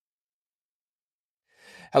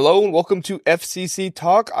Hello and welcome to FCC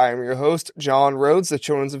Talk. I am your host, John Rhoades, the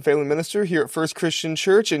Children's and Family Minister here at First Christian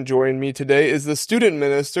Church, and joining me today is the Student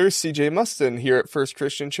Minister, CJ Muston, here at First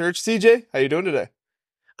Christian Church. CJ, how you doing today?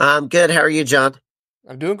 I'm good. How are you, John?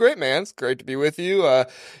 I'm doing great, man. It's great to be with you.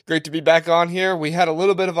 Great to be back on here. We had a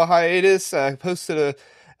little bit of a hiatus. I posted a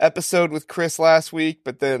episode with Chris last week,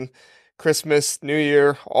 but then Christmas, New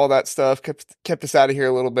Year, all that stuff kept us out of here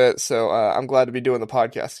a little bit. So I'm glad to be doing the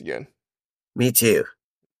podcast again. Me too.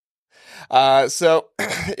 So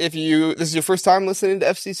if this is your first time listening to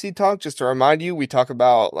FCC Talk, just to remind you, we talk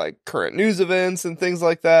about like current news events and things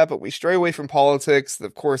like that, but we stray away from politics.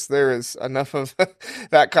 Of course, there is enough of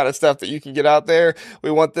that kind of stuff that you can get out there.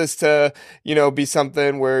 We want this to, be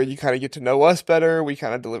something where you kind of get to know us better. We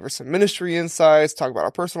kind of deliver some ministry insights, talk about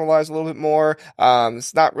our personal lives a little bit more.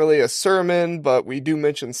 It's not really a sermon, but we do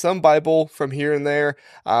mention some Bible from here and there.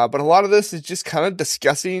 But a lot of this is just kind of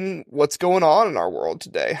discussing what's going on in our world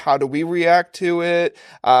today. How do we react to it?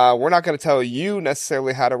 We're not going to tell you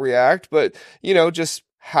necessarily how to react, but just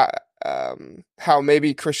how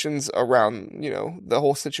maybe Christians around the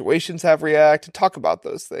whole situations have react and talk about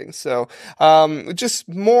those things. So just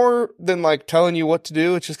more than like telling you what to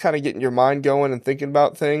do, it's just kind of getting your mind going and thinking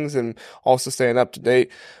about things, and also staying up to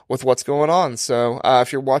date with what's going on. So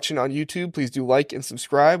if you're watching on YouTube, please do like and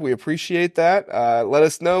subscribe. We appreciate that. Let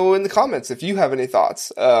us know in the comments if you have any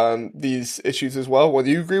thoughts on these issues as well, whether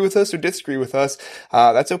you agree with us or disagree with us.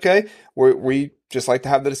 That's okay. We just like to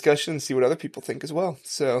have the discussion and see what other people think as well.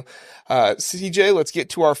 So, CJ, let's get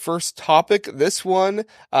to our first topic. This one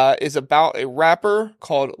is about a rapper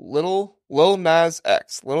called Lil Nas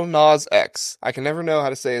X. Lil Nas X. I can never know how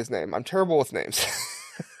to say his name. I'm terrible with names.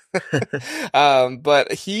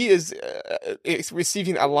 But he is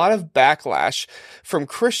receiving a lot of backlash from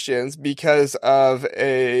Christians because of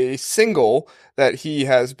a single that he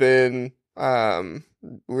has been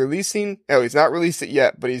releasing. No, he's not released it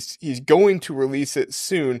yet, but he's going to release it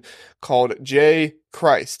soon, called J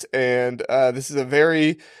Christ. And this is a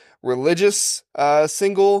very religious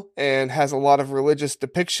single and has a lot of religious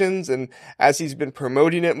depictions. And as he's been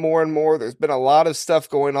promoting it more and more, there's been a lot of stuff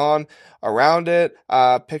going on around it.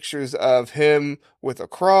 Pictures of him with a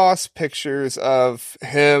cross, pictures of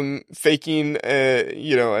him faking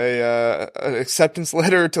an acceptance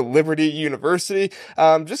letter to Liberty University.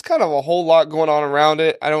 Just kind of a whole lot going on around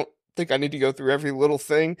it. I don't think I need to go through every little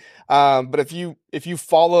thing. But if you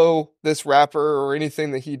follow this rapper or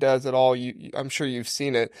anything that he does at all, I'm sure you've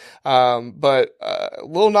seen it. But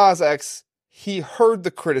Lil Nas X, he heard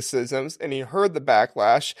the criticisms and he heard the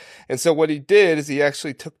backlash. And so what he did is he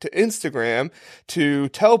actually took to Instagram to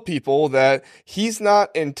tell people that he's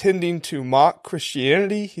not intending to mock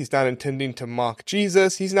Christianity. He's not intending to mock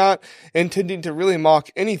Jesus. He's not intending to really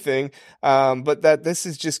mock anything. But that this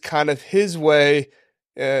is just kind of his way,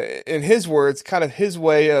 in his words, kind of his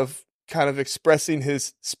way of kind of expressing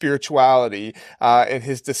his spirituality and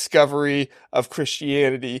his discovery of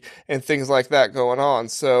Christianity and things like that going on.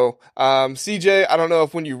 So, CJ, I don't know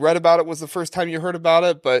if when you read about it was the first time you heard about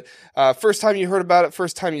it, but first time you heard about it,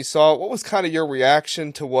 first time you saw it, what was kind of your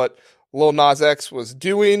reaction to what Lil Nas X was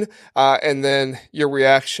doing, and then your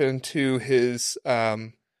reaction to his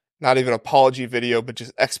not even apology video, but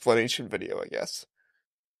just explanation video, I guess?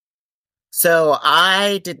 So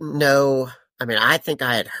I didn't know. I mean, I think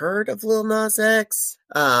I had heard of Lil Nas X,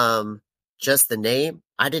 just the name.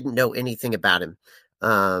 I didn't know anything about him.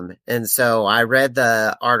 And so I read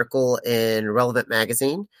the article in Relevant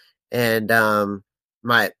Magazine, and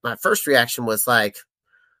my first reaction was like,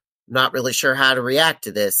 not really sure how to react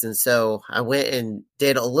to this. And so I went and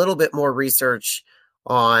did a little bit more research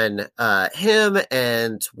on him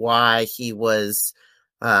and why he was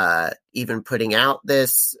even putting out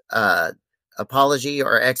this apology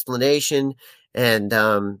or explanation, and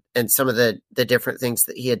some of the different things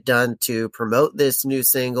that he had done to promote this new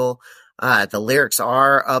single. The lyrics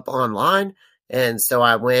are up online, and so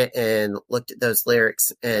I went and looked at those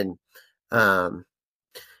lyrics, and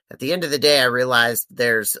at the end of the day, I realized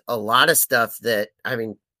there's a lot of stuff that, I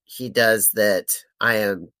mean, he does that I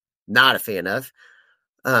am not a fan of.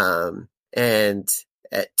 And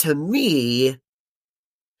to me,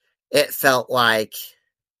 it felt like,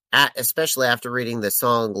 especially after reading the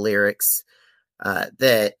song lyrics,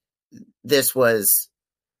 that this was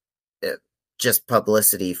just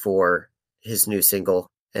publicity for his new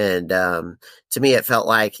single. And to me, it felt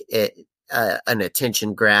like an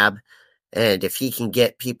attention grab. And if he can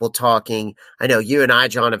get people talking, I know you and I,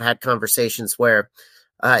 John, have had conversations where,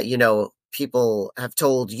 people have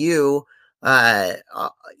told you,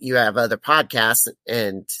 you have other podcasts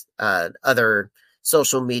and other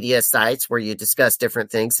social media sites where you discuss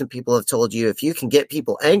different things, and people have told you if you can get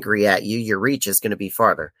people angry at you, your reach is going to be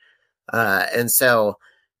farther. And so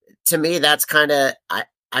to me, that's kind of,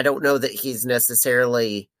 I don't know that he's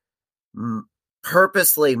necessarily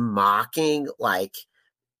purposely mocking, like,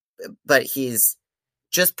 but he's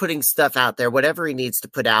just putting stuff out there, whatever he needs to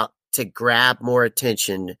put out to grab more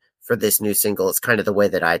attention for this new single. It's kind of the way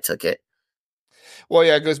that I took it. Well,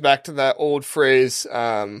 yeah, it goes back to that old phrase,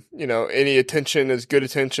 any attention is good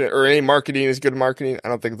attention, or any marketing is good marketing. I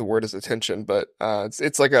don't think the word is attention, but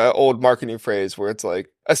it's like an old marketing phrase where it's like,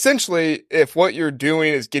 essentially, if what you're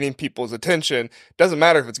doing is getting people's attention, doesn't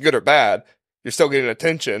matter if it's good or bad, you're still getting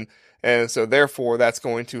attention. And so therefore, that's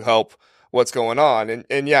going to help what's going on.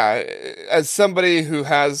 And yeah, as somebody who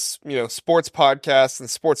has, sports podcasts and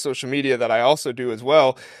sports social media that I also do as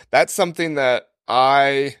well, that's something that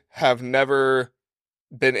I have never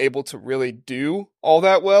been able to really do all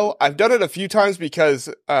that well. I've done it a few times because,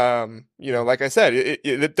 like I said,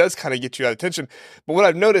 it does kind of get you out of attention. But what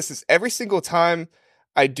I've noticed is every single time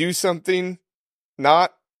I do something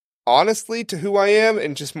not honestly to who I am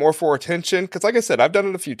and just more for attention, because like I said, I've done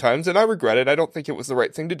it a few times and I regret it. I don't think it was the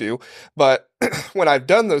right thing to do. But when I've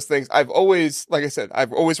done those things, I've always, like I said,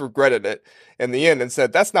 I've always regretted it in the end and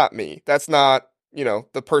said, that's not me. That's not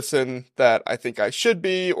the person that I think I should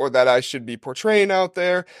be or that I should be portraying out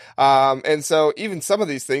there. And so even some of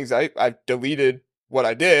these things, I've deleted what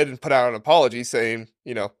I did and put out an apology saying,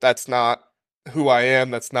 that's not who I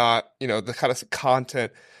am. That's not, the kind of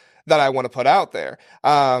content that I want to put out there.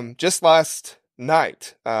 Just last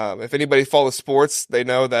night, if anybody follows sports, they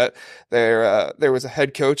know that there was a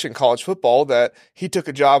head coach in college football that he took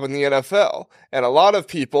a job in the NFL. And a lot of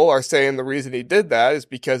people are saying the reason he did that is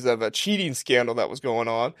because of a cheating scandal that was going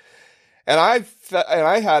on. And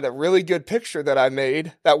I had a really good picture that I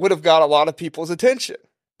made that would have got a lot of people's attention,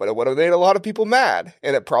 but it would have made a lot of people mad.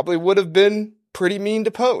 And it probably would have been pretty mean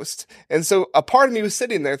to post. And so a part of me was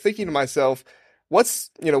sitting there thinking to myself, what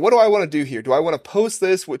do I want to do here? Do I want to post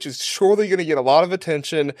this, which is surely going to get a lot of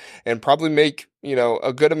attention and probably make,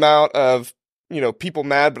 a good amount of, people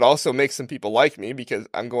mad, but also make some people like me because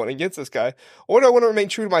I'm going against this guy? Or do I want to remain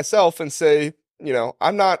true to myself and say,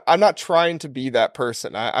 I'm not trying to be that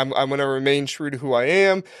person. I'm going to remain true to who I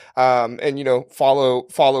am, and,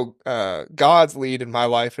 follow God's lead in my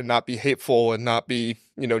life and not be hateful and not be,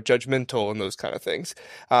 judgmental and those kind of things.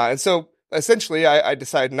 And so, essentially, I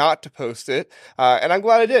decided not to post it, and I'm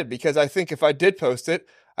glad I did, because I think if I did post it,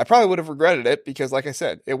 I probably would have regretted it, because like I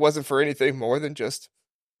said, it wasn't for anything more than just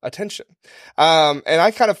attention. And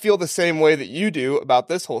I kind of feel the same way that you do about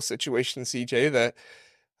this whole situation, CJ, that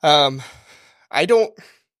I don't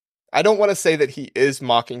want to say that he is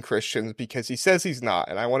mocking Christians, because he says he's not,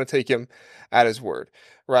 and I want to take him at his word,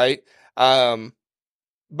 right?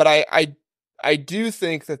 But I do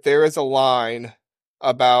think that there is a line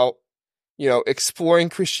about exploring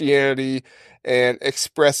Christianity and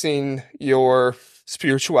expressing your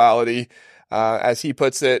spirituality, as he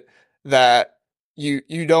puts it, that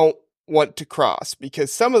you don't want to cross,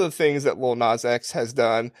 because some of the things that Lil Nas X has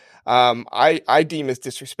done, I deem as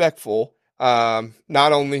disrespectful,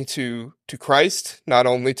 not only to Christ, not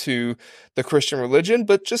only to the Christian religion,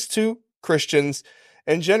 but just to Christians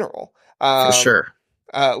in general. For sure.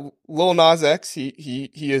 Lil Nas X, he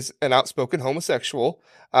is an outspoken homosexual,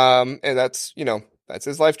 and that's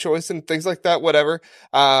his life choice and things like that, whatever.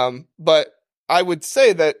 But I would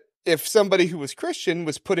say that if somebody who was Christian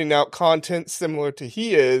was putting out content similar to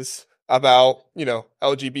he is about,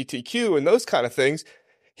 LGBTQ and those kind of things,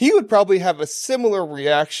 he would probably have a similar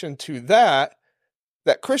reaction to that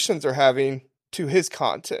Christians are having to his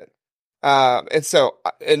content. And so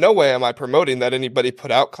in no way am I promoting that anybody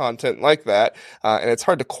put out content like that. And it's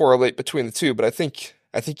hard to correlate between the two, but I think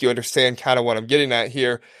you understand kind of what I'm getting at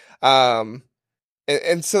here.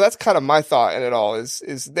 And so that's kind of my thought in it all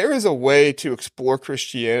is there is a way to explore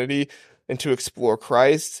Christianity and to explore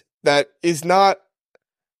Christ that is not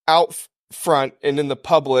out front and in the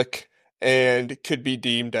public and could be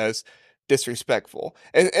deemed as disrespectful.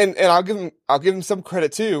 And I'll give him some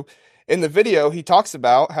credit too. In the video, he talks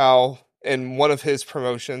about how in one of his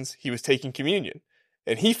promotions, he was taking communion,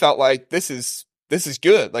 and he felt like this is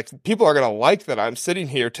good. Like, people are going to like that I'm sitting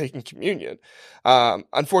here taking communion.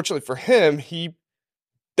 Unfortunately for him, he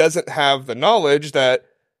doesn't have the knowledge that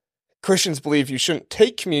Christians believe you shouldn't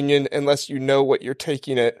take communion unless you know what you're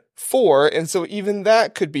taking it for. And so even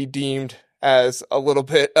that could be deemed as a little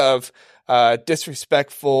bit of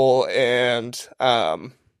disrespectful and,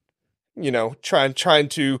 trying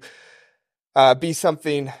to be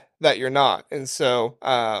something that you're not. And so,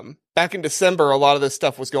 back in December, a lot of this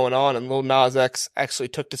stuff was going on, and Lil Nas X actually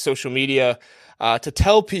took to social media to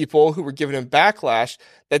tell people who were giving him backlash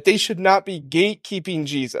that they should not be gatekeeping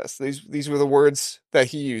Jesus. These were the words that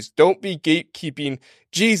he used. Don't be gatekeeping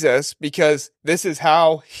Jesus, because this is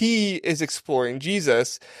how he is exploring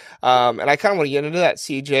Jesus. And I kind of want to get into that,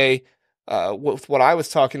 CJ, with what I was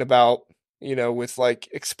talking about, with like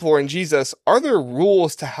exploring Jesus. Are there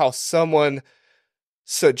rules to how someone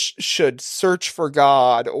should search for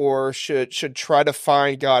God, or should try to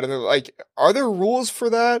find God? And like, are there rules for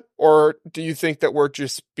that, or do you think that we're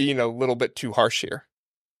just being a little bit too harsh here?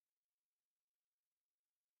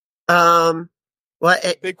 Um, well,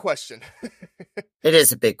 Big question. it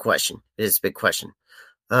is a big question. It is a big question.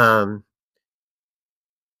 Um,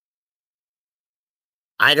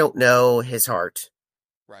 I don't know his heart,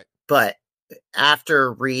 Right. but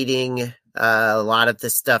after reading a lot of the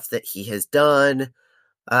stuff that he has done,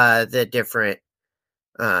 the different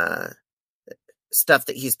uh, stuff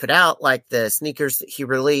that he's put out, like the sneakers that he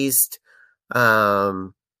released,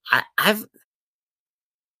 I, I've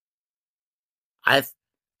I've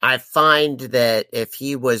I find that if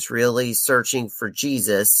he was really searching for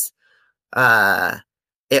Jesus, uh,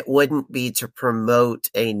 it wouldn't be to promote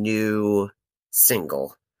a new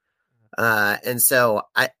single. And so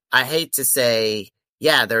I hate to say,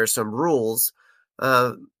 yeah, there are some rules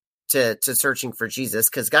to searching for Jesus,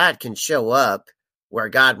 because God can show up where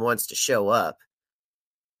God wants to show up.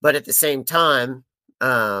 But at the same time,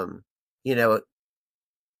 um, you know,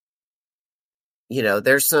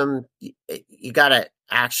 there's you got to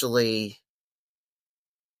actually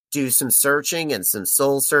do some searching and some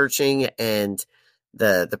soul searching, and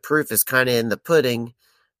the proof is kind of in the pudding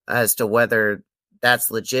as to whether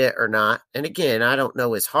that's legit or not. And again, I don't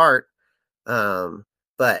know his heart, um,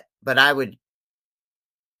 but I would,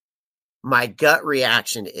 my gut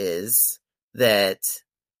reaction is that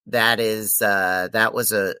that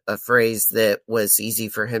was a phrase that was easy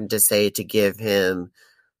for him to say to give him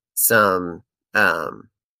some um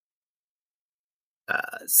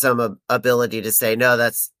some ability to say, no,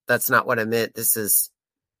 that's not what I meant. This is,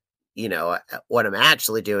 what I'm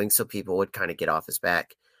actually doing. So people would kind of get off his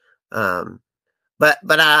back. Um, but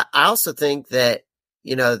I also think that,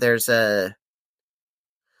 there's a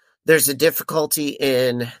difficulty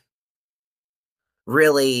in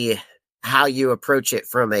really how you approach it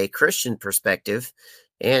from a Christian perspective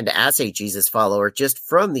and as a Jesus follower, just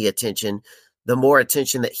from the attention. The more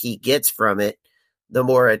attention that he gets from it, the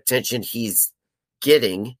more attention he's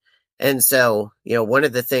getting. And so, one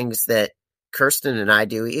of the things that Kirsten and I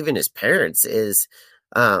do, even as parents, is,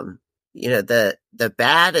 the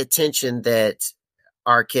bad attention that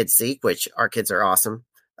our kids seek, which our kids are awesome.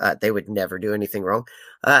 They would never do anything wrong.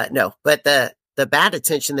 No, but the bad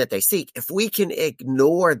attention that they seek, if we can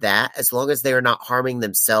ignore that, as long as they are not harming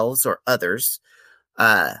themselves or others,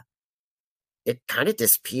 uh, it kind of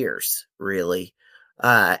disappears, really.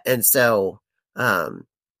 And so, from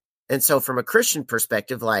a Christian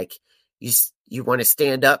perspective, like, you want to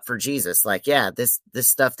stand up for Jesus. Like, yeah, this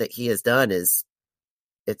stuff that he has done it's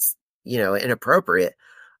inappropriate.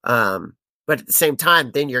 But at the same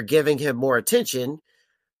time, then you're giving him more attention,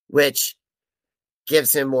 which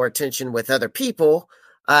gives him more attention with other people.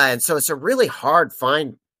 And so it's a really hard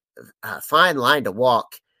fine line to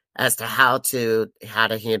walk as to how to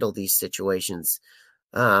handle these situations.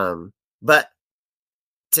 But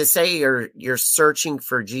to say you're searching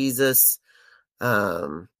for Jesus,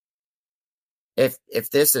 if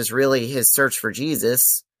this is really his search for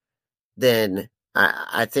Jesus, then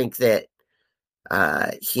I think that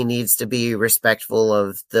he needs to be respectful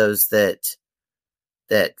of those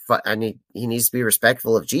he needs to be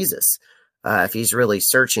respectful of Jesus if he's really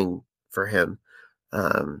searching for him.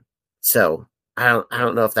 So I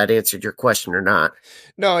don't know if that answered your question or not.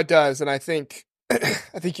 No, it does, and I think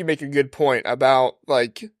I think you make a good point about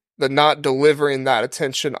like the not delivering that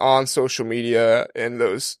attention on social media in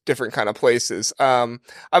those different kind of places. I've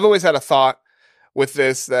always had a thought with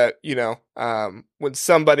this that, when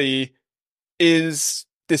somebody is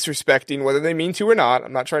disrespecting, whether they mean to or not,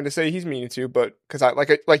 I'm not trying to say he's meaning to, but because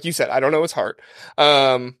like you said, I don't know his heart.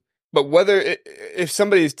 But if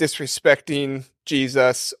somebody is disrespecting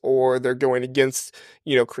Jesus, or they're going against,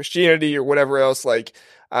 Christianity or whatever else, like,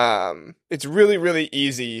 it's really, really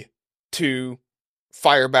easy to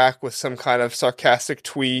fire back with some kind of sarcastic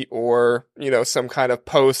tweet, or, some kind of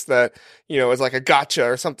post that, is like a gotcha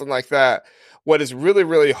or something like that. What is really,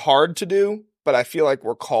 really hard to do, but I feel like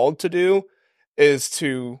we're called to do, is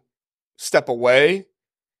to step away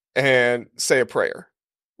and say a prayer,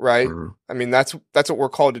 right? Mm. I mean, that's what we're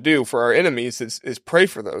called to do for our enemies, is pray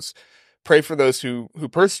for those. pray for those who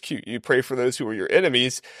persecute you, pray for those who are your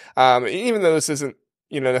enemies. Even though this isn't,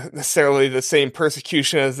 necessarily the same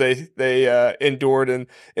persecution as they endured in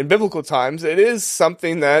biblical times, it is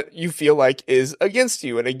something that you feel like is against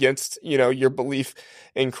you and against, your belief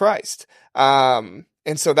in Christ. And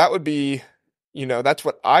so that would be, that's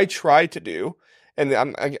what I try to do. And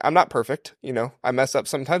I'm not perfect, I mess up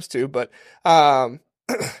sometimes too, but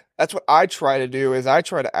that's what I try to do is I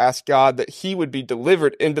try to ask God that he would be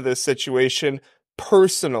delivered into this situation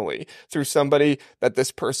personally through somebody that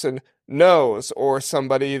this person knows or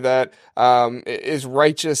somebody that is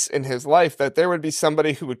righteous in his life, that there would be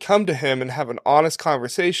somebody who would come to him and have an honest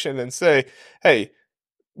conversation and say, hey,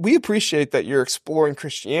 we appreciate that you're exploring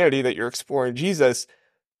Christianity, that you're exploring Jesus,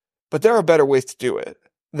 but there are better ways to do it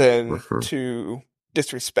than Mm-hmm. to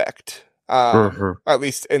disrespect, Mm-hmm. or at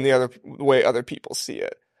least in the other way other people see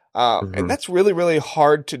it. And Mm-hmm. that's really, really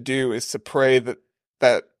hard to do, is to pray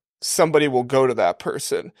that somebody will go to that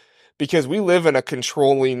person, because we live in a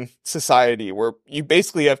controlling society where you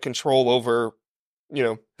basically have control over, you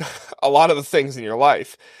know, a lot of the things in your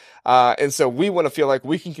life. And so we want to feel like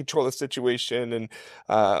we can control the situation and,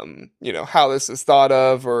 how this is thought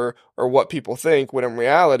of or what people think, when in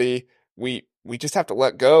reality, we just have to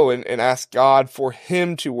let go and ask God for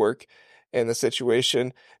him to work in the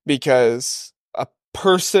situation, because a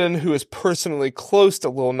person who is personally close to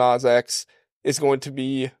Lil Nas X is going to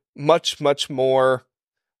be much, much more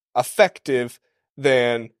effective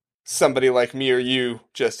than somebody like me or you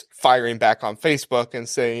just firing back on Facebook and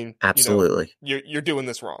saying, Absolutely. you're doing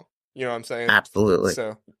this wrong. You know what I'm saying? Absolutely.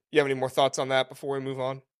 So, you have any more thoughts on that before we move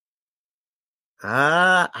on?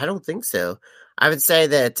 I don't think so. I would say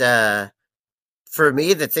that for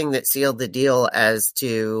me, the thing that sealed the deal as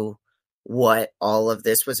to what all of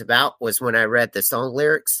this was about was when I read the song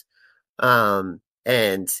lyrics. And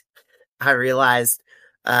I realized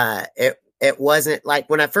it wasn't like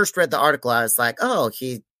when I first read the article, I was like, oh,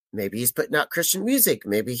 maybe he's putting out Christian music,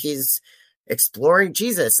 maybe he's exploring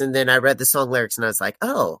Jesus. And then I read the song lyrics and I was like,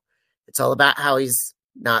 oh, it's all about how he's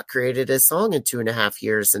not created a song in 2.5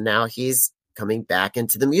 years, and now he's coming back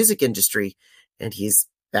into the music industry, and he's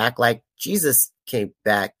back like Jesus came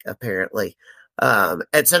back, apparently.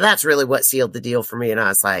 And so that's really what sealed the deal for me. And I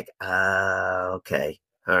was like, okay,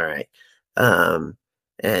 all right. Um,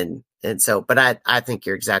 and so, but I think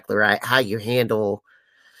you're exactly right.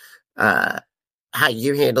 Uh, how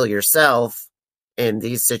you handle yourself in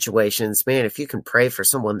these situations, man, if you can pray for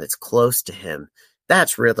someone that's close to him,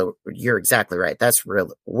 that's real. You're exactly right. That's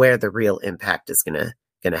real, where the real impact is gonna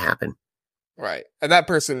happen. Right. And that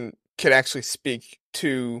person can actually speak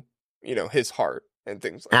to, his heart and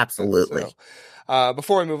things like that. So, Absolutely.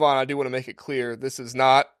 before we move on, I do want to make it clear this is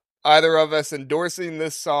not either of us endorsing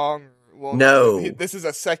this song. Well, No. this is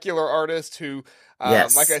a secular artist who, like I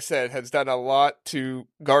Yes. said, has done a lot to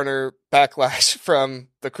garner backlash from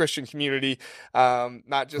the Christian community,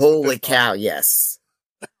 not just with this Holy song. cow. Yes.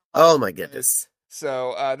 Oh my goodness.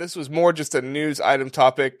 So this was more just a news item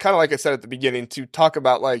topic, kind of like I said at the beginning, to talk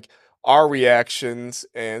about like our reactions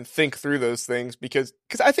and think through those things, because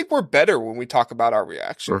I think we're better when we talk about our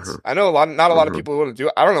reactions. Mm-hmm. I know not a lot of Mm-hmm. people want to do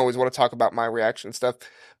it. I don't always want to talk about my reaction stuff,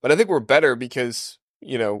 but I think we're better because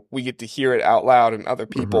we get to hear it out loud, and other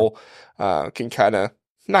Mm-hmm. people can kind of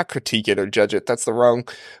not critique it or judge it. That's the wrong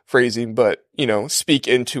phrasing, but speak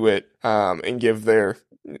into it and give their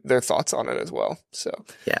thoughts on it as well. So,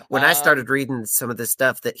 Yeah. When I started reading some of the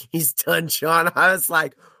stuff that he's done, Sean, I was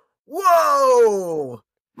like, whoa,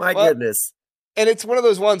 my well, goodness. and it's one of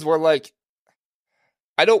those ones where like,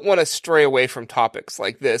 I don't want to stray away from topics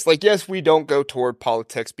like this. Like, yes, we don't go toward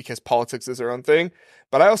politics because politics is our own thing,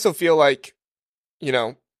 but I also feel like, you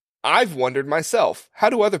know, I've wondered myself, how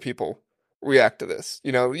do other people react to this?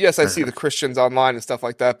 Yes, I see Uh-huh. the Christians online and stuff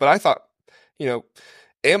like that, but I thought, you know,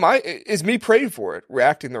 is me praying for it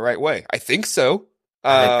reacting the right way? I think so.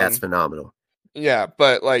 I think that's Um, phenomenal. yeah,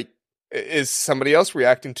 but like, is somebody else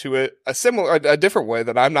reacting to it a different way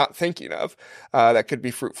that I'm not thinking of, that could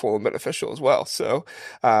be fruitful and beneficial as well. So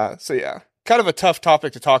yeah, kind of a tough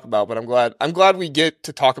topic to talk about, but I'm glad we get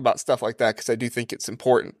to talk about stuff like that, because I do think it's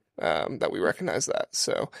important, that we recognize that.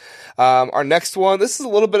 So, our next one, this is a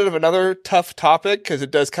little bit of another tough topic because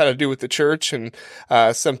it does kind of do with the church, and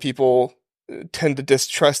some people tend to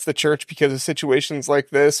distrust the church because of situations like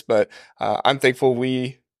this, but I'm thankful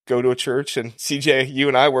we go to a church, and CJ, you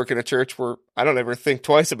and I work in a church where I don't ever think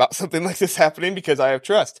twice about something like this happening because I have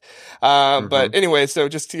trust. Mm-hmm. But anyway, so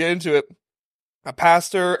just to get into it, a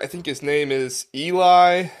pastor, I think his name is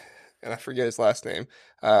Eli, and I forget his last name,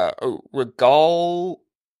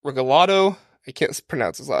 Regalado. I can't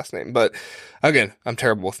pronounce his last name, but again, I'm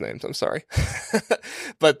terrible with names. I'm sorry.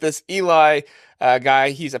 But this Eli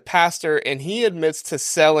guy, he's a pastor, and he admits to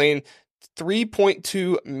selling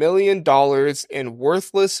 $3.2 million in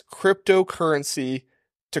worthless cryptocurrency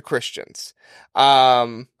to Christians.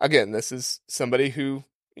 Again, this is somebody who,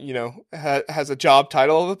 has a job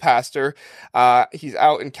title of a pastor. He's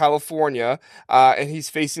out in California, and he's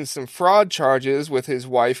facing some fraud charges with his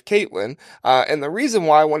wife, Caitlin. And the reason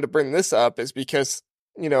why I wanted to bring this up is because,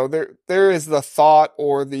 there is the thought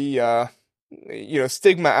or the,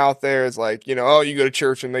 stigma out there is like, oh, you go to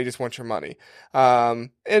church and they just want your money. And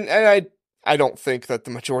I don't think that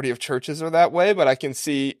the majority of churches are that way, but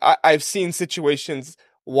I've seen situations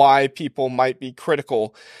why people might be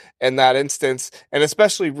critical in that instance, and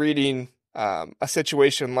especially reading a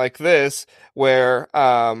situation like this where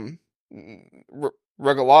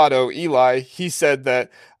Regalado, Eli, he said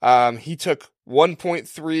that he took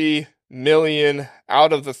 1.3 million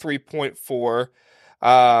out of the 3.4,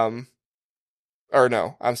 or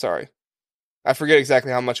no, I'm sorry. I forget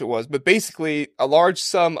exactly how much it was, but basically a large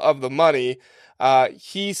sum of the money,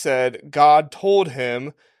 he said God told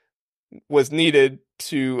him was needed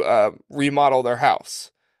to remodel their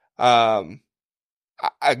house. Again,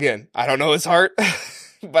 I don't know his heart,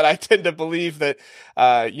 but I tend to believe that,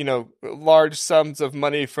 large sums of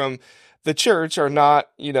money from the church are not,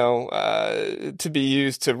 to be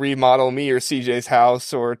used to remodel me or CJ's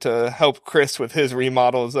house or to help Chris with his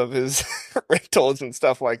remodels of his rentals and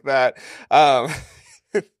stuff like that.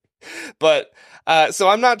 But so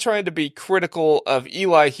I'm not trying to be critical of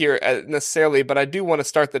Eli here necessarily, but I do want to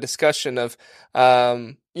start the discussion of,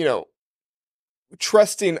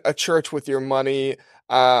 trusting a church with your money,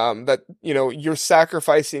 that, you're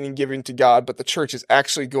sacrificing and giving to God, but the church is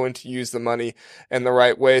actually going to use the money in the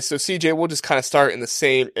right way. So CJ, we'll just kind of start in the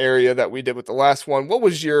same area that we did with the last one. What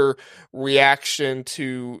was your reaction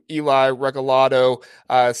to Eli Regalado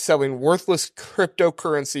selling worthless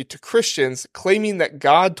cryptocurrency to Christians, claiming that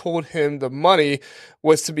God told him the money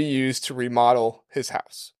was to be used to remodel his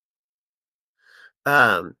house?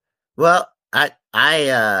 Well, I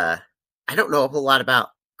don't know a whole lot about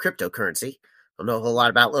cryptocurrency. I don't know a whole lot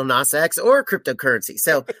about Lil Nas X or cryptocurrency.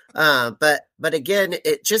 So, but again,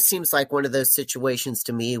 it just seems like one of those situations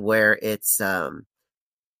to me where it's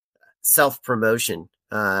self-promotion.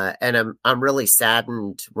 And I'm really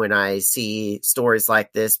saddened when I see stories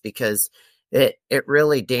like this because it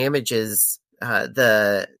really damages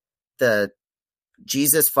the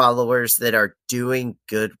Jesus followers that are doing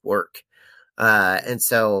good work. And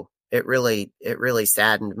so it really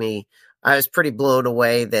saddened me. I was pretty blown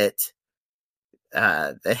away that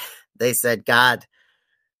they said God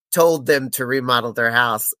told them to remodel their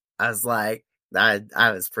house. I was like, I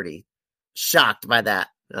was pretty shocked by that.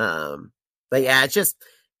 But yeah, it's just,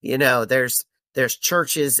 there's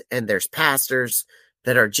churches and there's pastors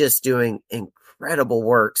that are just doing incredible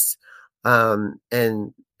works. And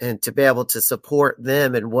to be able to support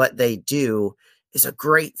them and what they do is a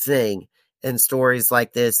great thing. And stories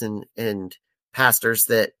like this and pastors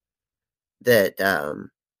that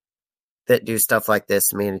do stuff like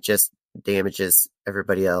this, I mean, it just damages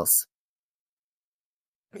everybody else.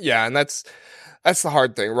 Yeah, and that's the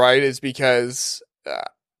hard thing, right? Is because,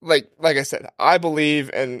 like I said, I believe,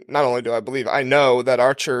 and not only do I believe, I know that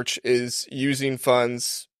our church is using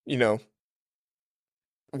funds,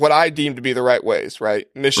 what I deem to be the right ways, right?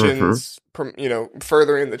 Missions,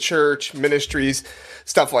 furthering the church, ministries,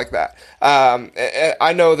 stuff like that. And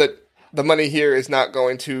I know that the money here is not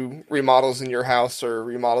going to remodels in your house or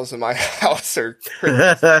remodels in my house or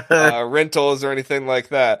rentals or anything like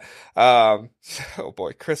that. Oh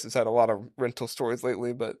boy, Chris has had a lot of rental stories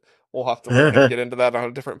lately, but we'll have to let him get into that on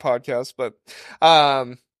a different podcast. But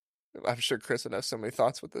I'm sure Chris would have so many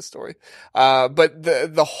thoughts with this story. But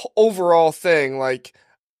the overall thing, like,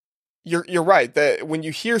 you're right that when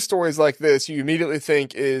you hear stories like this, you immediately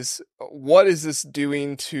think is, what is this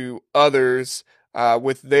doing to others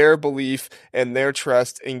with their belief and their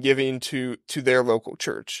trust in giving to their local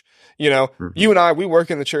church? You and I, we work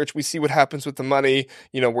in the church. We see what happens with the money.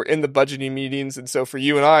 We're in the budgeting meetings. And so for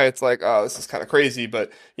you and I, it's like, oh, this is kind of crazy.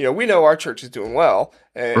 But, we know our church is doing well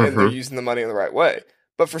and they're using the money in the right way.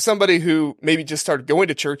 But for somebody who maybe just started going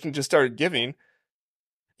to church and just started giving,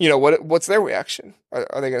 what's their reaction? Are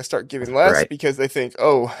they going to start giving less Right. because they think,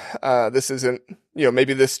 oh, this isn't,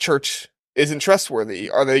 maybe this church isn't trustworthy?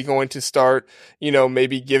 Are they going to start,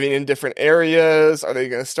 maybe giving in different areas? Are they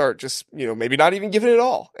going to start just, maybe not even giving at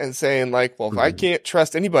all and saying like, well, if I can't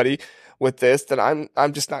trust anybody with this, then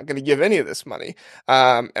I'm just not going to give any of this money.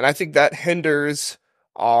 And I think that hinders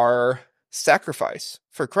our sacrifice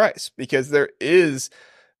for Christ, because there is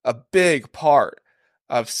a big part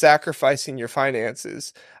of sacrificing your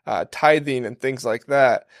finances, tithing and things like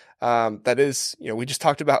that. That is, we just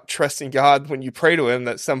talked about trusting God when you pray to Him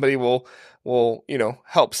that somebody will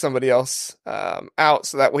help somebody else out,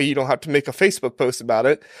 so that way you don't have to make a Facebook post about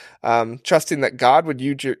it. Trusting that God would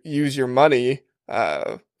use your money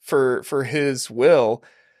for His will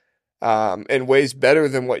in ways better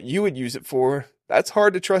than what you would use it for. That's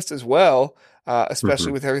hard to trust as well, especially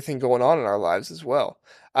Hmm. with everything going on in our lives as well.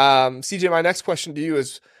 CJ, my next question to you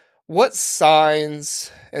is, what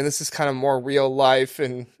signs, and this is kind of more real life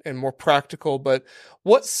and more practical, but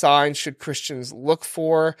what signs should Christians look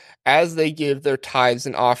for as they give their tithes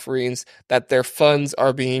and offerings that their funds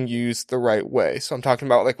are being used the right way? So I'm talking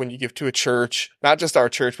about like when you give to a church, not just our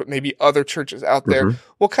church, but maybe other churches out there. Hmm.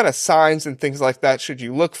 What kind of signs and things like that should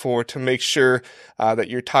you look for to make sure that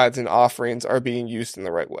your tithes and offerings are being used in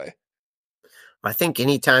the right way? I think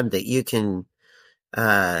anytime that you can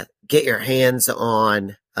get your hands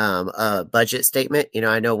on a budget statement.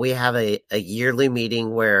 I know we have a yearly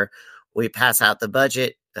meeting where we pass out the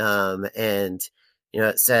budget, and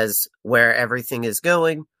it says where everything is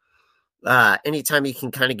going. Anytime you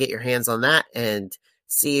can kind of get your hands on that and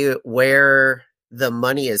see where the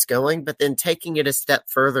money is going, but then taking it a step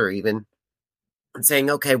further, even and saying,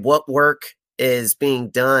 okay, what work is being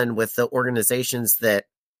done with the organizations that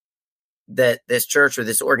this church or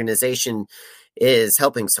this organization is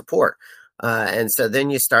helping support. And so then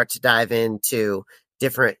you start to dive into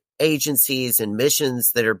different agencies and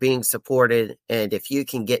missions that are being supported. And if you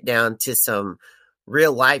can get down to some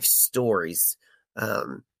real life stories,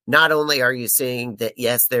 not only are you seeing that,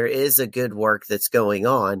 yes, there is a good work that's going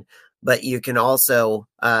on, but you can also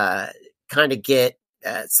kind of get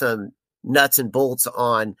some nuts and bolts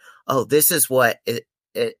on, oh, this is what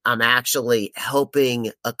I'm actually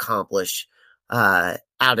helping accomplish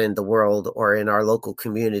out in the world or in our local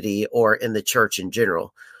community or in the church in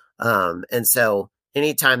general. And so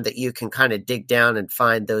anytime that you can kind of dig down and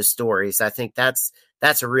find those stories, I think that's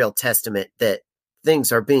a real testament that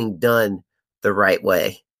things are being done the right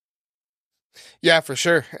way. Yeah, for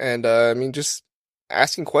sure. And I mean, just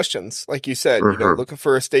asking questions, like you said, Mm-hmm. looking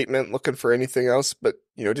for a statement, looking for anything else, but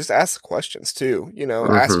just ask the questions too.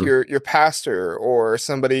 Ask Mm-hmm. your pastor or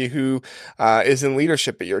somebody who is in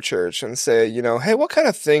leadership at your church and say, hey, what kind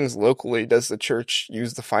of things locally does the church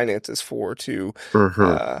use the finances for to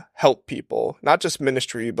Mm-hmm. help people? Not just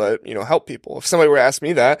ministry, but help people. If somebody were to ask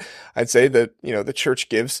me that, I'd say that the church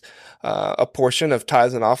gives a portion of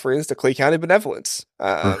tithes and offerings to Clay County Benevolence.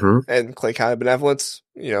 Mm-hmm. And Clay County Benevolence,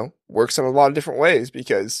 works in a lot of different ways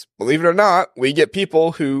because, believe it or not, we get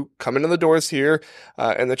people who come into the doors here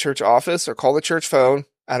in the church office or call the church phone.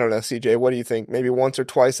 I don't know, CJ, what do you think? Maybe once or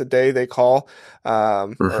twice a day they call, or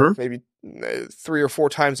Mm-hmm. maybe 3 or 4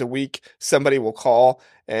 times a week, somebody will call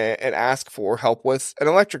and ask for help with an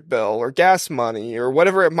electric bill or gas money or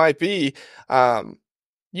whatever it might be.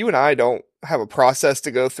 You and I don't have a process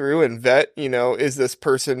to go through and vet, is this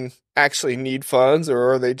person actually need funds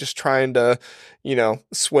or are they just trying to,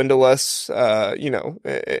 swindle us,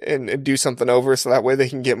 and do something over so that way they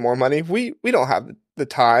can get more money. We don't have the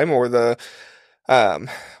time um,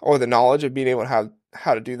 or the knowledge of being able to have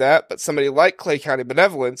how to do that. But somebody like Clay County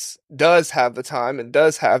Benevolence does have the time and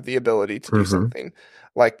does have the ability to do Mm-hmm. something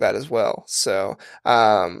like that as well. So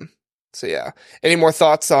yeah. Any more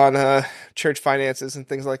thoughts on church finances and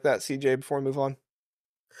things like that, CJ, before we move on?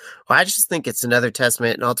 Well, I just think it's another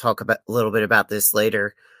testament, and I'll talk about a little bit about this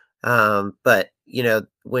later. But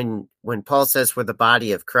when Paul says we're the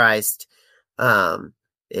body of Christ, um,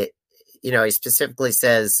 it he specifically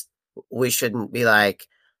says we shouldn't be like,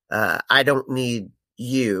 I don't need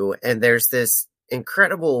you. And there's this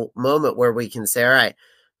incredible moment where we can say, all right,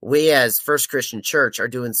 we as First Christian Church are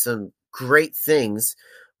doing some great things,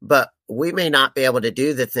 but we may not be able to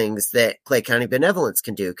do the things that Clay County Benevolence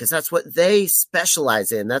can do because that's what they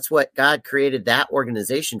specialize in. That's what God created that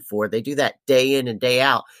organization for. They do that day in and day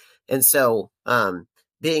out. And so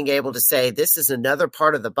being able to say, this is another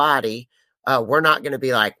part of the body. We're not going to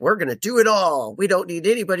be like, we're going to do it all. We don't need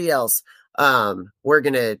anybody else. We're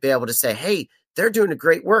going to be able to say, hey, they're doing a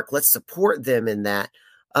great work. Let's support them in that.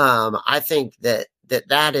 I think that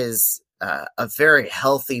is a very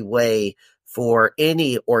healthy way for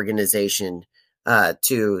any organization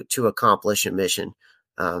to accomplish a mission.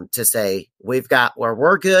 To say we've got where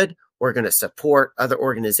we're good, we're going to support other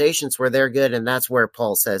organizations where they're good, and that's where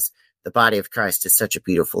Paul says the body of Christ is such a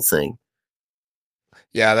beautiful thing.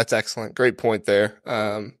 Yeah, that's excellent. Great point there.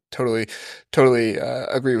 Totally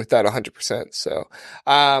agree with that 100%. So,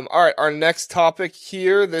 all right, our next topic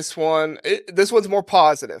here, this one's more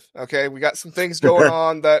positive. Okay, we got some things going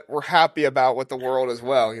on that we're happy about with the world as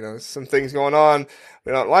well. You know, some things going on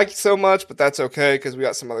we don't like so much, but that's okay because we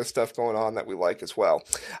got some other stuff going on that we like as well.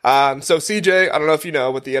 So CJ, I don't know if you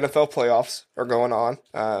know, but the NFL playoffs are going on.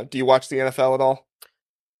 Do you watch the NFL at all?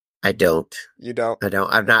 I don't. You don't? I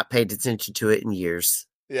don't. I've not paid attention to it in years.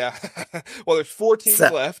 Yeah. Well, there's four teams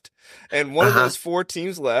So, left, and one of uh-huh. those four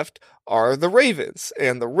teams left are the Ravens.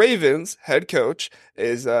 And the Ravens head coach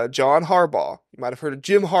is John Harbaugh. You might have heard of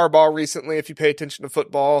Jim Harbaugh recently if you pay attention to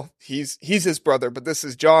football. He's his brother, but this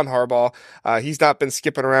is John Harbaugh. He's not been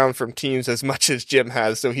skipping around from teams as much as Jim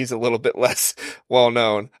has, so he's a little bit less well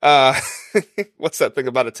known. What's that thing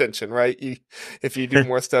about attention, right? If you do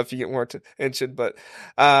more stuff, you get more attention. But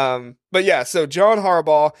yeah, so John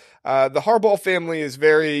Harbaugh. The Harbaugh family is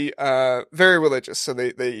very religious. So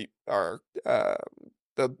they are,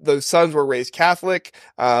 the sons were raised Catholic.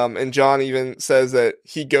 And John even says that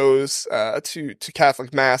he goes, to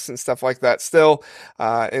Catholic mass and stuff like that still,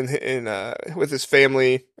 with his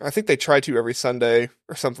family. I think they try to every Sunday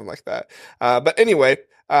or something like that. But anyway,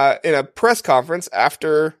 in a press conference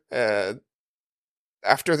after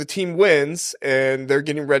the team wins and they're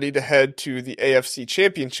getting ready to head to the AFC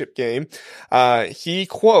Championship game, he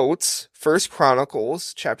quotes First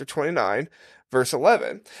Chronicles chapter 29, verse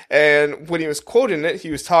 11. And when he was quoting it,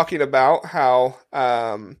 he was talking about how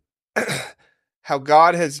how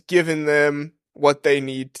God has given them what they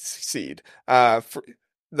need to succeed.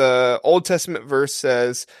 The Old Testament verse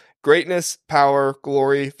says, "Greatness, power,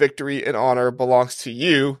 glory, victory, and honor belongs to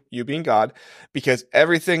you, you being God, because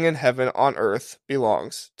everything in heaven on earth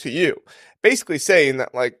belongs to you." Basically saying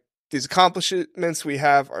that, like, these accomplishments we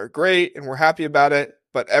have are great and we're happy about it,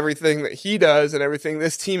 but everything that he does and everything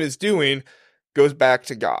this team is doing goes back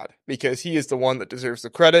to God because he is the one that deserves the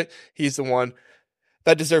credit. He's the one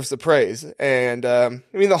that deserves the praise. And I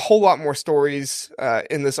mean, a whole lot more stories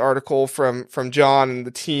in this article from John and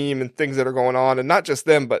the team and things that are going on, and not just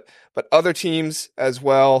them, but other teams as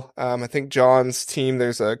well. I think John's team,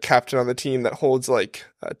 there's a captain on the team that holds like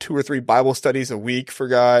 2 or 3 Bible studies a week for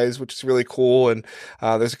guys, which is really cool. And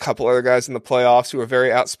there's a couple other guys in the playoffs who are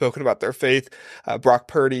very outspoken about their faith. Brock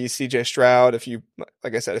Purdy, CJ Stroud.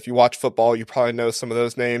 Like I said, if you watch football, you probably know some of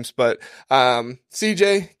those names. But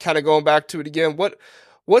CJ, kind of going back to it again,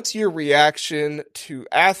 what's your reaction to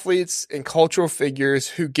athletes and cultural figures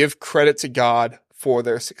who give credit to God for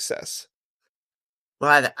their success?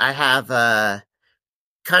 Well, I have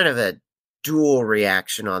kind of a dual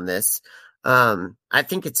reaction on this. I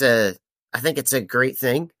think it's a great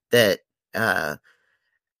thing that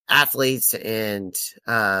athletes and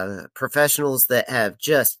professionals that have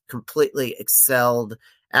just completely excelled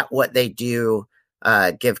at what they do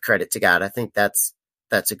give credit to God. I think that's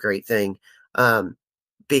a great thing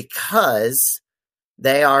because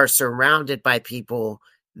they are surrounded by people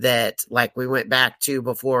that, like we went back to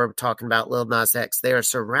before talking about Lil Nas X, they are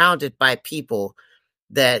surrounded by people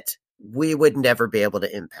that we would never be able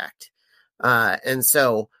to impact. And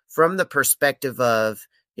so from the perspective of,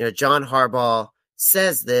 John Harbaugh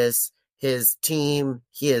says this, his team,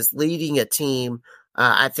 he is leading a team.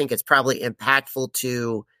 I think it's probably impactful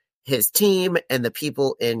to his team and the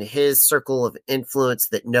people in his circle of influence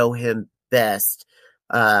that know him best.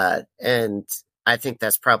 And I think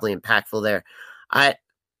that's probably impactful there.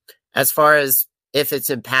 As far as if it's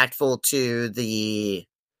impactful to the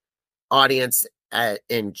audience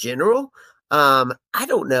in general, I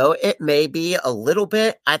don't know. It may be a little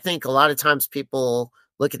bit. I think a lot of times people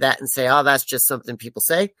look at that and say, "Oh, that's just something people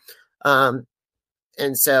say." And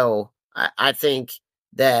so I think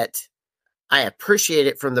that I appreciate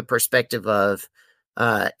it from the perspective of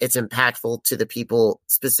it's impactful to the people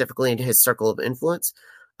specifically in his circle of influence.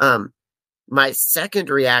 My second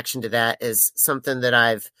reaction to that is something that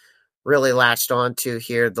I've really latched on to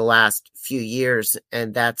here the last few years,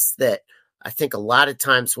 and that's that I think a lot of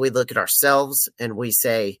times we look at ourselves and we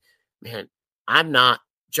say, "Man, I'm not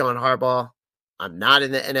John Harbaugh. I'm not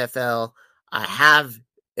in the NFL. I have."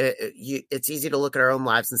 It's easy to look at our own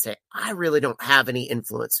lives and say, "I really don't have any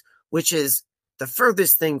influence," which is the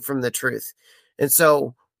furthest thing from the truth. And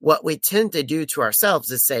so what we tend to do to ourselves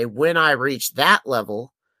is say, when I reach that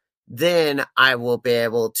level, then I will be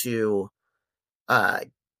able to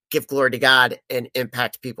give glory to God and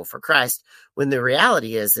impact people for Christ. When the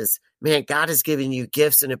reality is, man, God has given you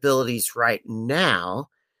gifts and abilities right now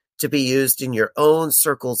to be used in your own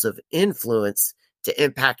circles of influence to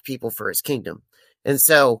impact people for his kingdom. And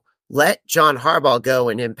so let John Harbaugh go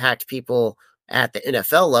and impact people at the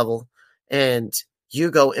NFL level. And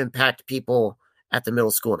you go impact people at the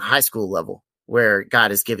middle school and high school level where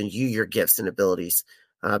God has given you your gifts and abilities,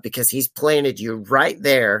 because he's planted you right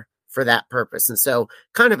there for that purpose. And so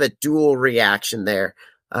kind of a dual reaction there,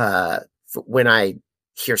 when I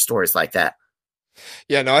hear stories like that.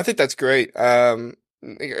 Yeah, no, I think that's great.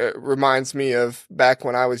 It reminds me of back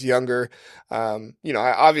when I was younger.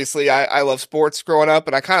 I love sports growing up,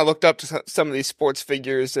 and I kind of looked up to some of these sports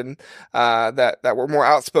figures and that were more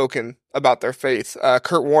outspoken about their faith.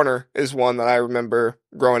 Kurt Warner is one that I remember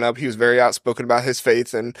growing up. He was very outspoken about his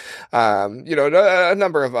faith, and a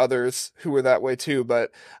number of others who were that way too.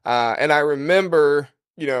 But and I remember,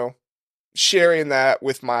 sharing that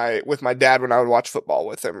with my dad when I would watch football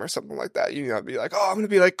with him or something like that. I'd be like, "Oh, I'm gonna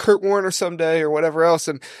be like Kurt Warner someday," or whatever else.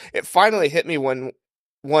 And it finally hit me when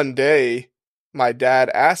one day my dad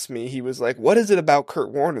asked me, he was like, "What is it about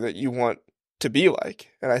Kurt Warner that you want to be like?"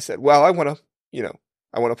 And I said, "Well, I want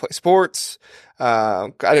to play sports.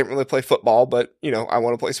 I didn't really play football, but I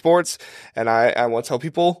want to play sports, and I want to tell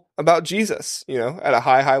people about Jesus, at a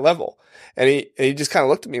high level." And he just kind of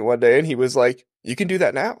looked at me one day and he was like, "You can do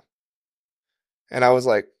that now." And I was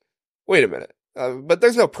like, wait a minute. But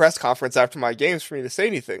there's no press conference after my games for me to say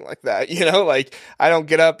anything like that. Like I don't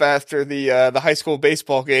get up after the high school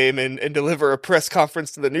baseball game and deliver a press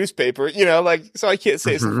conference to the newspaper, like, so I can't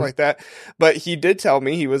say something Mm-hmm. like that. But he did tell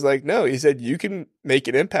me, he was like, no, he said, you can make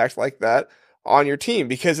an impact like that on your team,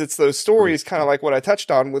 because it's those stories kind of like what I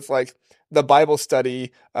touched on with like the Bible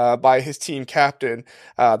study, by his team captain,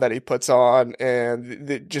 that he puts on,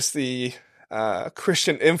 and just the,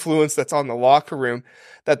 Christian influence that's on the locker room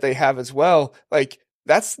that they have as well. Like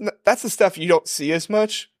that's the stuff you don't see as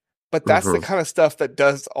much, but that's the Mm-hmm. kind of stuff that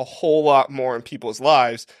does a whole lot more in people's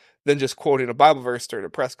lives than just quoting a Bible verse during a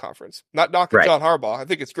press conference. Not knocking Right. John Harbaugh. I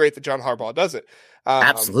think it's great that John Harbaugh does it. Um,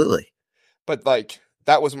 Absolutely. but like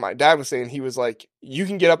that was what my dad was saying. He was like, you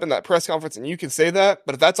can get up in that press conference and you can say that,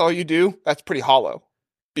 but if that's all you do, that's pretty hollow.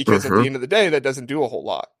 Because at the Mm-hmm. end of the day, that doesn't do a whole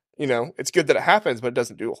lot. It's good that it happens, but it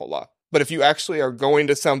doesn't do a whole lot. But if you actually are going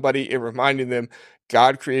to somebody and reminding them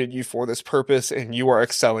God created you for this purpose and you are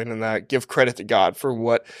excelling in that, give credit to God for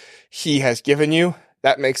what he has given you,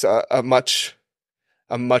 that makes a much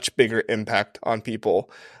bigger impact on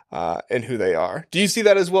people, and who they are. Do you see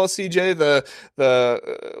that as well, CJ?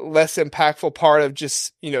 The less impactful part of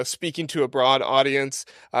just speaking to a broad audience,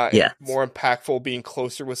 and Yes. more impactful being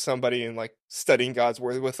closer with somebody and like studying God's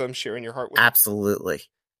word with them, sharing your heart with them. Absolutely.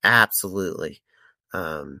 Absolutely.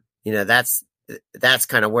 That's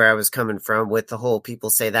kind of where I was coming from with the whole people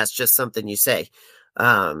say that's just something you say.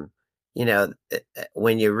 Um,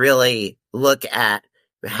 when you really look at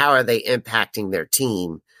how are they impacting their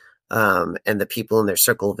team, and the people in their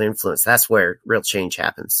circle of influence, that's where real change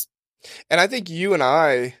happens. And I think you and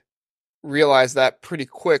I realized that pretty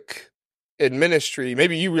quick in ministry.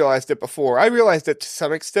 Maybe you realized it before. I realized it to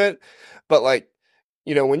some extent, but like,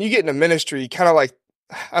 when you get into ministry, kind of like,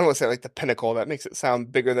 I don't want to say like the pinnacle, that makes it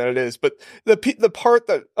sound bigger than it is, but the part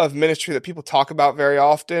of ministry that people talk about very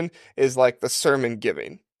often is like the sermon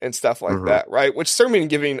giving and stuff like Hmm. that, right? Which sermon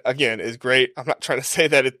giving, again, is great. I'm not trying to say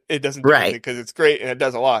that it doesn't do anything, Right. because it's great and it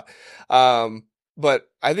does a lot. But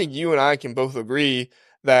I think you and I can both agree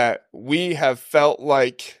that we have felt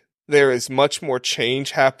like there is much more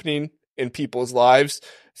change happening in people's lives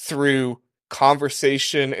through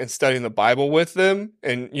conversation and studying the Bible with them,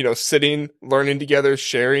 and sitting, learning together,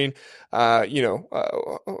 sharing,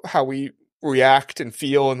 how we react and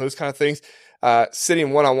feel and those kind of things.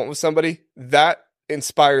 Sitting one on one with somebody, that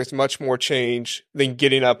inspires much more change than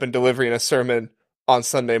getting up and delivering a sermon on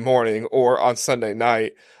Sunday morning or on Sunday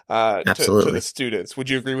night, to the Absolutely. students. Would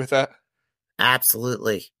you agree with that?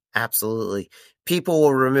 Absolutely. Absolutely. People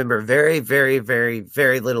will remember very, very, very,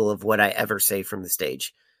 very little of what I ever say from the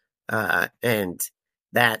stage. And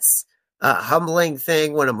that's a humbling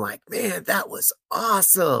thing when I'm like, man, that was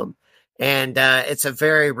awesome. And it's a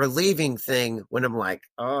very relieving thing when I'm like,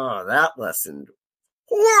 oh, that lesson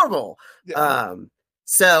horrible. Yeah. Um,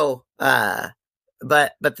 so,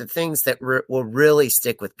 but the things that will really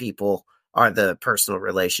stick with people are the personal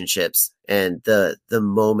relationships and the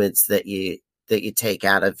moments that you take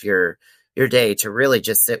out of your day to really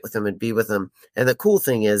just sit with them and be with them. And the cool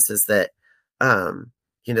thing is that, um,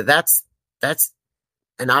 that's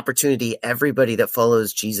an opportunity everybody that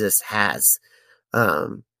follows Jesus has.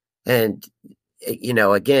 Um, and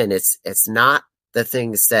again, it's not the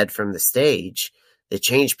things said from the stage that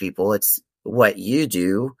change people. It's what you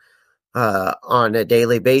do on a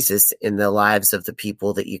daily basis in the lives of the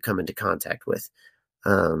people that you come into contact with.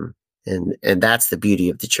 And that's the beauty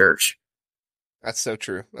of the church. That's so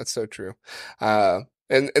true. That's so true. And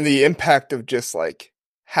the impact of just like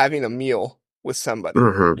having a meal. with somebody,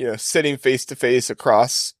 Mm-hmm. sitting face to face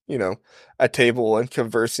across, a table and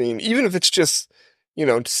conversing, even if it's just,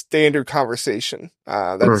 standard conversation.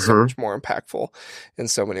 That's so Mm-hmm. much more impactful in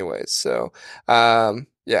so many ways. So,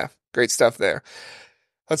 yeah, great stuff there.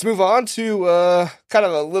 Let's move on to kind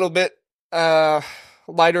of a little bit uh,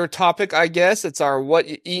 lighter topic, I guess. It's our what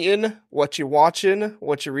you eating, what you watching,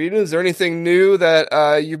 what you reading. Is there anything new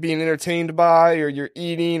that you're being entertained by, or you're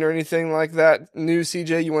eating, or anything like that new,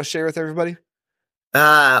 CJ, you want to share with everybody?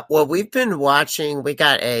 Well, we've been watching. We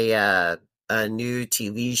got a new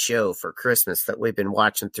TV show for Christmas that we've been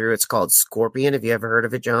watching through. It's called Scorpion. Have you ever heard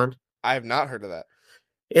of it, John? I have not heard of that.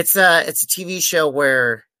 It's a TV show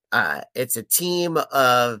where it's a team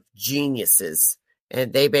of geniuses,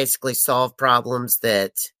 and they basically solve problems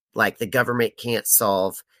that like the government can't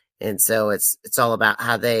solve. And so it's all about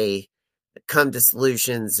how they come to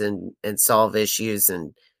solutions and solve issues,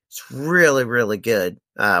 and it's really really good.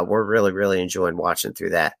 We're really really enjoying watching through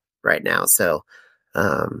that right now. So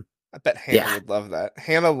um, I bet Hannah yeah, would love that.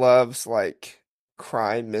 Hannah loves like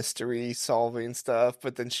crime mystery solving stuff,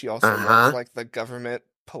 but then she also loves uh like the government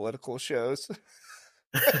political shows.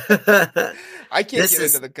 huh. I can't this get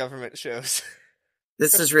into is the government shows.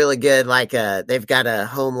 this is really good. Like they've got a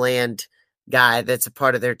Homeland guy that's a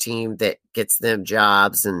part of their team that gets them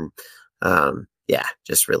jobs, and yeah,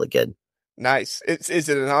 just really good. Nice. Is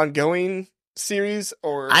it an ongoing series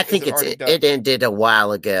or I is think it already it done? ended a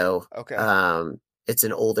while ago. Okay, It's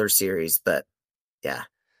an older series, but yeah,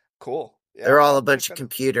 cool. Yeah, they're I'll all a have to check bunch of that out.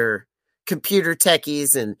 computer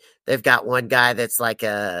techies, and they've got one guy that's like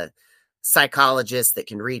a psychologist that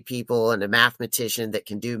can read people, and a mathematician that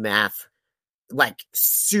can do math, like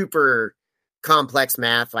super complex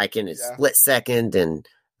math, like in a Yeah. split second, and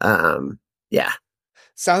um, yeah,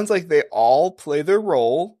 Sounds like they all play their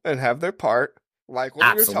role and have their part, like what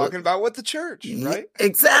we were talking absolutely, about with the church, right?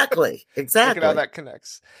 exactly, Look at how exactly. that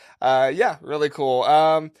connects. Yeah, really cool.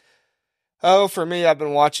 Oh, for me, I've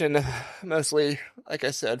been watching mostly, like I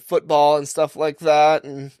said, football and stuff like that,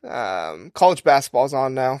 and college basketball's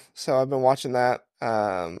on now, so I've been watching that.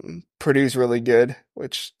 Purdue's really good,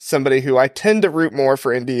 which somebody who I tend to root more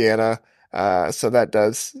for Indiana, so that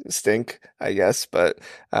does stink, I guess, but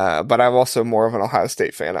I'm also more of an Ohio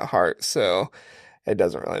State fan at heart, so it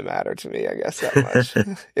doesn't really matter to me, I guess, that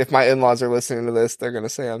much. If my in-laws are listening to this, they're gonna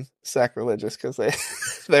say I'm sacrilegious because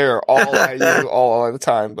they're all IU all the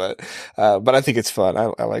time. But I think it's fun.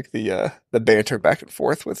 I like the banter back and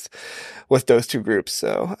forth with those two groups.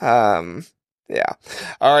 So yeah.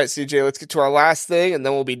 All right, CJ, let's get to our last thing and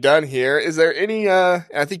then we'll be done here. Is there any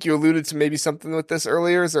I think you alluded to maybe something with this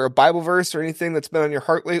earlier. Is there a Bible verse or anything that's been on your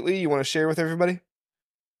heart lately you want to share with everybody?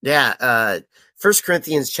 Yeah, First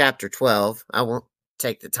Corinthians chapter 12. I won't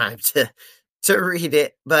take the time to read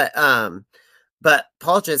it, but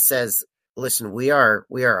Paul just says, listen, we are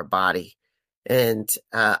a body. And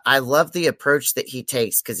I love the approach that he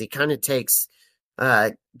takes, because he kind of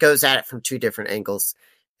goes at it from two different angles.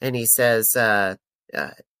 And he says, uh,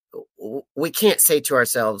 we can't say to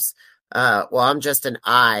ourselves, well, I'm just an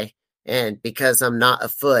eye, and because I'm not a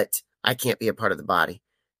foot, I can't be a part of the body.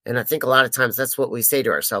 And I think a lot of times that's what we say to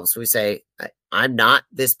ourselves. We say, I'm not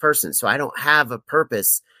this person, so I don't have a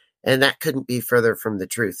purpose. And that couldn't be further from the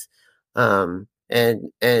truth. And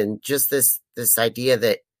just this idea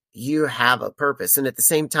that you have a purpose. And at the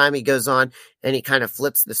same time, he goes on and he kind of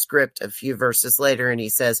flips the script a few verses later, and he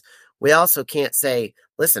says, we also can't say,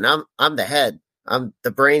 listen, I'm the head. I'm the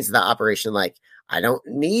brains of the operation. Like, I don't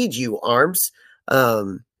need you arms.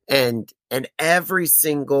 And every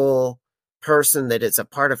single person that is a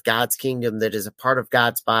part of God's kingdom, that is a part of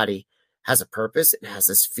God's body, has a purpose and has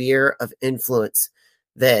a sphere of influence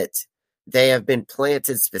that they have been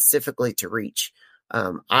planted specifically to reach.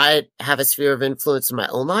 I have a sphere of influence in my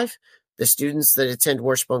own life. The students that attend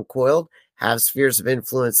Worship Uncoiled have spheres of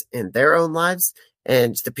influence in their own lives.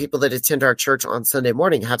 And the people that attend our church on Sunday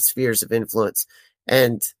morning have spheres of influence.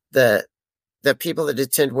 And the people that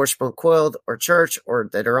attend Worship Uncoiled or church or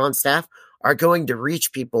that are on staff are going to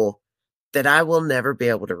reach people that I will never be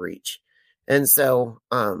able to reach. And so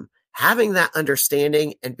having that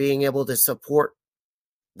understanding and being able to support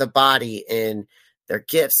the body in their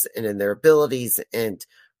gifts and in their abilities, and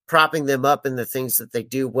propping them up in the things that they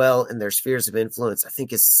do well in their spheres of influence, I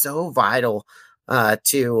think is so vital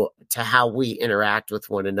to how we interact with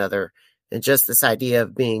one another. And just this idea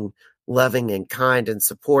of being loving and kind and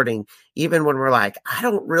supporting, even when we're like, I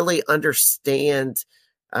don't really understand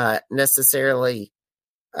necessarily,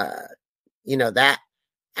 uh, that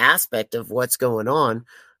aspect of what's going on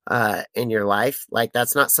in your life. Like,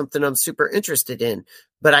 that's not something I'm super interested in.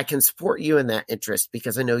 but I can support you in that interest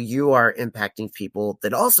because I know you are impacting people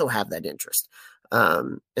that also have that interest.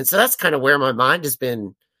 And so that's kind of where my mind has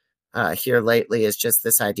been here lately, is just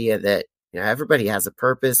this idea that, everybody has a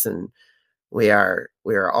purpose, and we are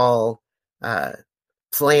all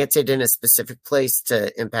planted in a specific place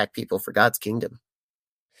to impact people for God's kingdom.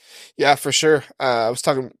 Yeah, for sure. I was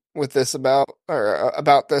talking about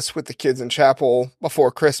this with the kids in chapel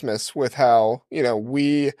before Christmas, with how,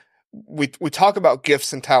 we talk about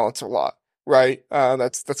gifts and talents a lot, right?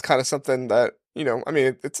 That's kind of something that, I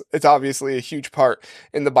mean, it's obviously a huge part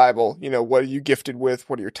in the Bible. What are you gifted with?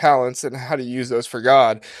 What are your talents, and how do you use those for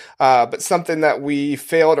God? But something that we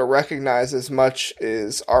fail to recognize as much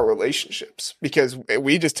is our relationships, because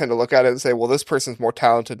we just tend to look at it and say, well, this person's more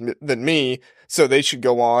talented than me, so they should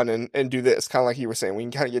go on and do this. Kind of like you were saying, we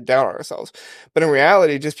can kind of get down on ourselves. But in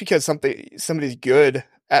reality, just because somebody's good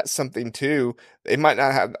at something too, they might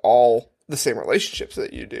not have all the same relationships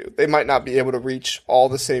that you do. They might not be able to reach all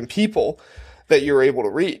the same people that you're able to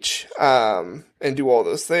reach, and do all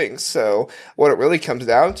those things. So what it really comes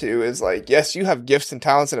down to is, like, yes, you have gifts and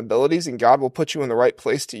talents and abilities, and God will put you in the right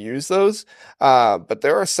place to use those. But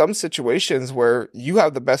there are some situations where you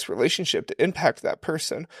have the best relationship to impact that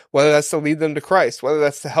person, whether that's to lead them to Christ, whether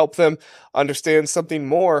that's to help them understand something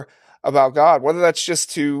more about God, whether that's just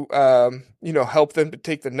to, help them to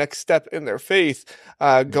take the next step in their faith,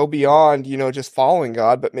 go beyond, just following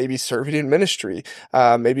God, but maybe serving in ministry,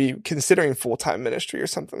 maybe considering full-time ministry or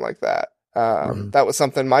something like that. Mhm. That was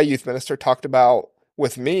something my youth minister talked about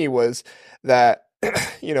with me, was that,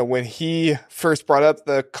 when he first brought up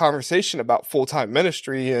the conversation about full-time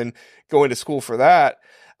ministry and going to school for that,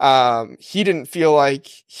 he didn't feel like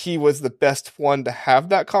he was the best one to have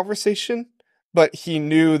that conversation, but he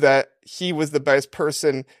knew that he was the best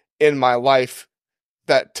person in my life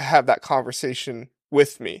that to have that conversation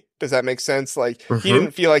with me. Does that make sense? Like, he Mhm.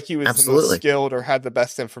 didn't feel like he was the most Absolutely. skilled or had the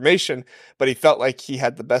best information, but he felt like he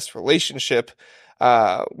had the best relationship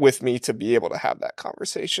with me to be able to have that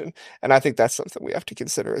conversation. And I think that's something we have to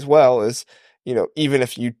consider as well, is, even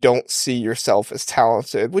if you don't see yourself as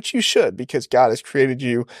talented, which you should, because God has created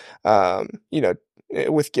you, um, you know,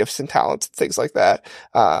 with gifts and talents and things like that,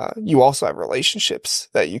 you also have relationships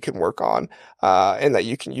that you can work on, and that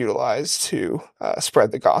you can utilize to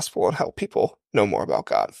spread the gospel and help people know more about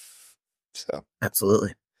God. So,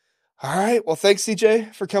 Absolutely. all right. Well, thanks,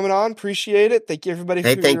 CJ, for coming on. Appreciate it. Thank you, everybody,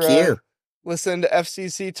 Hey, for thank you. listening to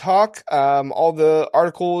FCC Talk. All the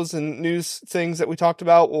articles and news things that we talked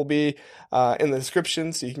about will be in the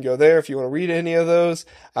description, so you can go there if you want to read any of those.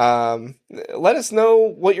 Let us know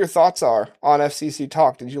what your thoughts are on FCC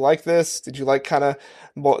Talk. Did you like this? Did you like kind of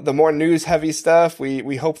the more news heavy stuff?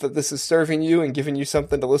 We hope that this is serving you and giving you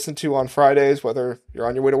something to listen to on Fridays, whether you're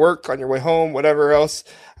on your way to work, on your way home, whatever else.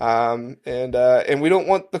 And we don't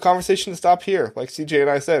want the conversation to stop here. Like CJ and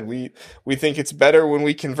I said, we think it's better when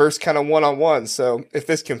we converse kind of one on one. So if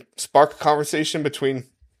this can spark a conversation between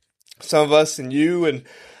some of us and you, and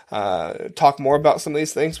talk more about some of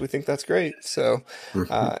these things, we think that's great. So,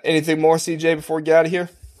 Mhm. anything more, CJ, before we get out of here?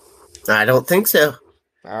 I don't think so.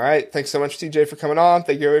 All right. Thanks so much, CJ, for coming on.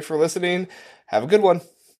 Thank you, everybody, for listening. Have a good one.